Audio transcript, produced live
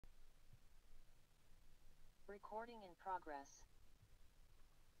Recording in progress.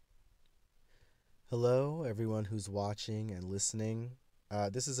 Hello, everyone who's watching and listening.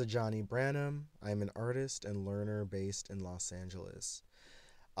 This is Ajani Brannum. I'm an artist and learner based in Los Angeles.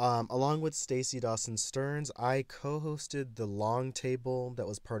 Along with Stacy Dawson Stearns, I co hosted the Long Table that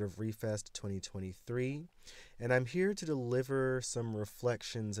was part of Refest 2023, and I'm here to deliver some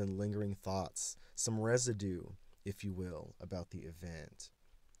reflections and lingering thoughts, some residue, if you will, about the event.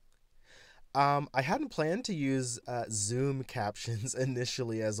 I hadn't planned to use Zoom captions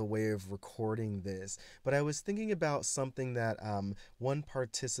initially as a way of recording this, but I was thinking about something that one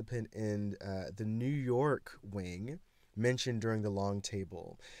participant in the New York wing mentioned during the long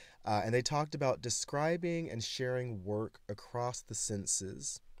table. And they talked about describing and sharing work across the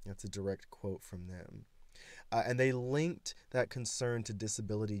senses. That's a direct quote from them. And they linked that concern to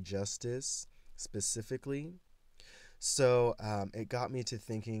disability justice specifically. So it got me to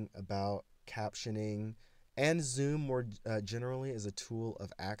thinking about captioning and Zoom more generally as a tool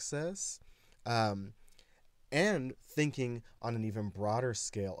of access, um, and thinking on an even broader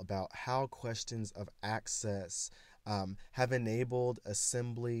scale about how questions of access have enabled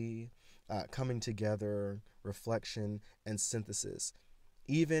assembly, coming together, reflection, and synthesis,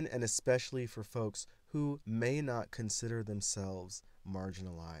 even and especially for folks who may not consider themselves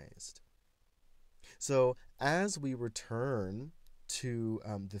marginalized. So, as we return to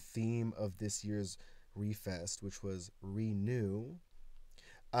the theme of this year's Refest, which was Renew,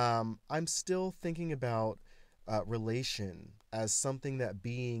 I'm still thinking about relation as something that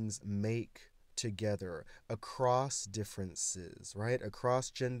beings make together across differences, right?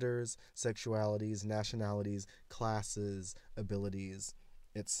 Across genders, sexualities, nationalities, classes, abilities,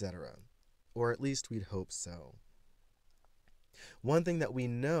 etc. Or at least we'd hope so. One thing that we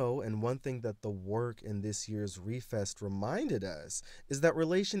know, and one thing that the work in this year's Refest reminded us, is that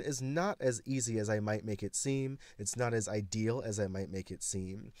relation is not as easy as I might make it seem, it's not as ideal as I might make it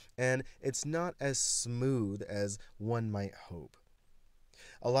seem, and it's not as smooth as one might hope.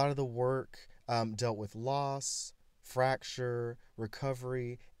 A lot of the work dealt with loss, fracture,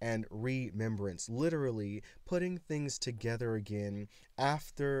 recovery, and remembrance, literally putting things together again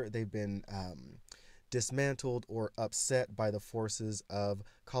after they've been dismantled or upset by the forces of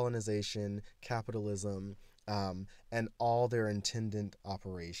colonization, capitalism, and all their attendant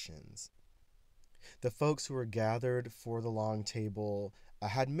operations. The folks who were gathered for the long table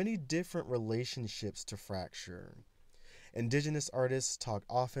had many different relationships to fracture. Indigenous artists talk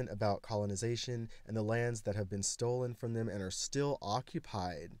often about colonization and the lands that have been stolen from them and are still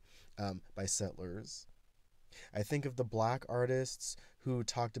occupied by settlers. I think of the black artists who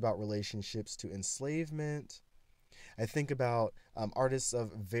talked about relationships to enslavement. I think about artists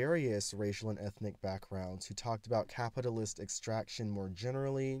of various racial and ethnic backgrounds who talked about capitalist extraction more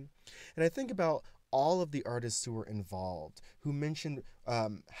generally. And I think about all of the artists who were involved, who mentioned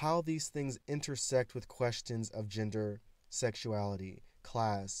how these things intersect with questions of gender, sexuality,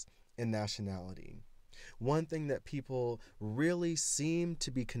 class, and nationality. One thing that people really seem to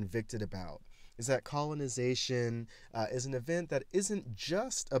be convicted about is that colonization is an event that isn't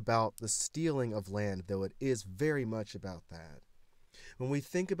just about the stealing of land, though it is very much about that. When we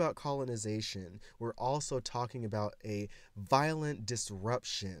think about colonization, we're also talking about a violent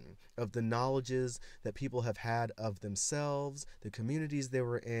disruption of the knowledges that people have had of themselves, the communities they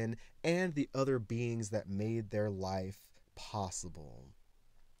were in, and the other beings that made their life possible.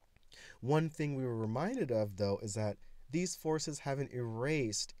 One thing we were reminded of, though, is that these forces haven't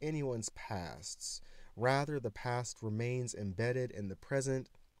erased anyone's pasts. Rather, the past remains embedded in the present,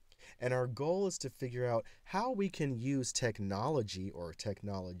 and our goal is to figure out how we can use technology or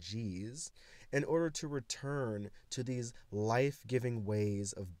technologies in order to return to these life giving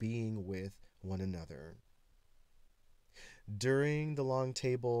ways of being with one another. During the long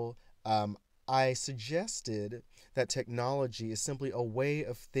table, I suggested that technology is simply a way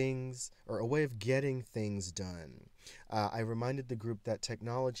of things or a way of getting things done. I reminded the group that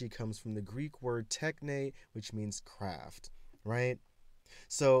technology comes from the Greek word techne, which means craft, right?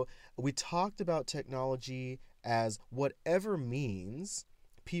 So we talked about technology as whatever means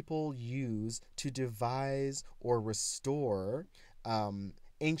people use to devise or restore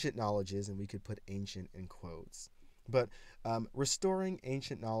ancient knowledges, and we could put ancient in quotes, but restoring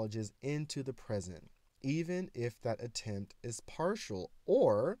ancient knowledges into the present, even if that attempt is partial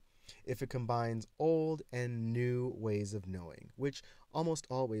or if it combines old and new ways of knowing, which almost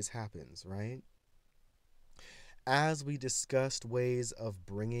always happens, right? As we discussed ways of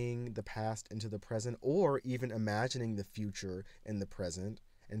bringing the past into the present or even imagining the future in the present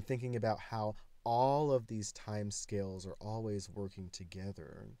and thinking about how all of these time scales are always working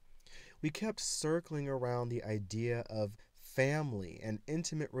together, we kept circling around the idea of family and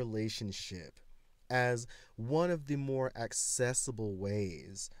intimate relationship as one of the more accessible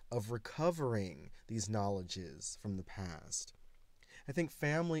ways of recovering these knowledges from the past. I think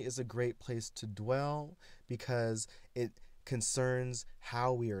family is a great place to dwell because it concerns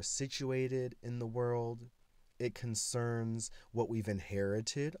how we are situated in the world. It concerns what we've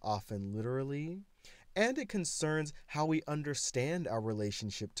inherited, often literally, and it concerns how we understand our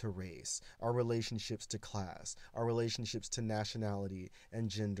relationship to race, our relationships to class, our relationships to nationality and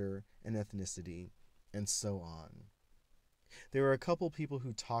gender and ethnicity, and so on. There were a couple people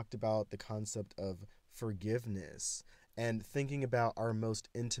who talked about the concept of forgiveness and thinking about our most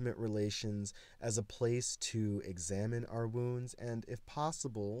intimate relations as a place to examine our wounds and, if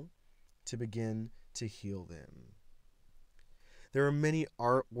possible, to begin to heal them. There are many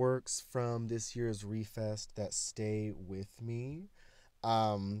artworks from this year's Refest that stay with me.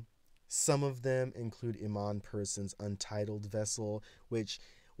 Um, some of them include Iman Person's Untitled Vessel, which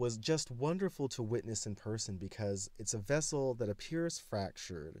was just wonderful to witness in person because it's a vessel that appears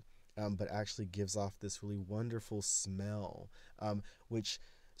fractured, but actually gives off this really wonderful smell, which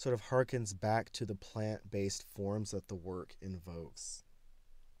sort of harkens back to the plant-based forms that the work invokes.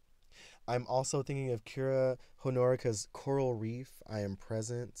 I'm also thinking of Kira Honorika's Coral Reef, I Am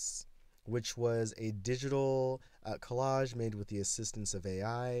Presence, which was a digital collage made with the assistance of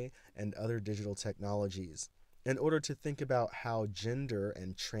AI and other digital technologies in order to think about how gender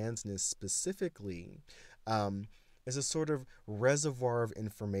and transness specifically is a sort of reservoir of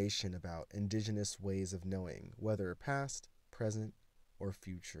information about indigenous ways of knowing, whether past, present, or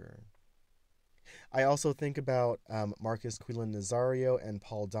future. I also think about Marcus Quillen Nazario and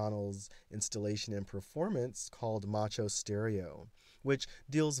Paul Donnell's installation and performance called Macho Stereo, which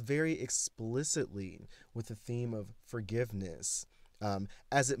deals very explicitly with the theme of forgiveness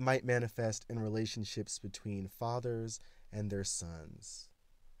as it might manifest in relationships between fathers and their sons.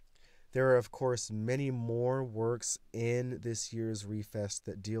 There are, of course, many more works in this year's Refest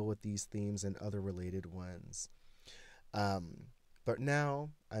that deal with these themes and other related ones. Um, but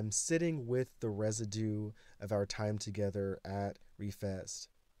now I'm sitting with the residue of our time together at Refest.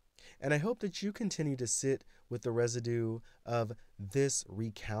 And I hope that you continue to sit with the residue of this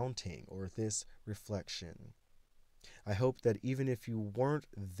recounting or this reflection. I hope that even if you weren't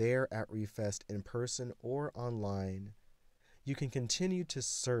there at Refest in person or online, you can continue to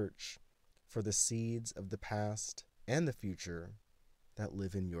search for the seeds of the past and the future that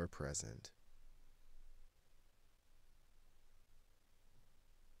live in your present.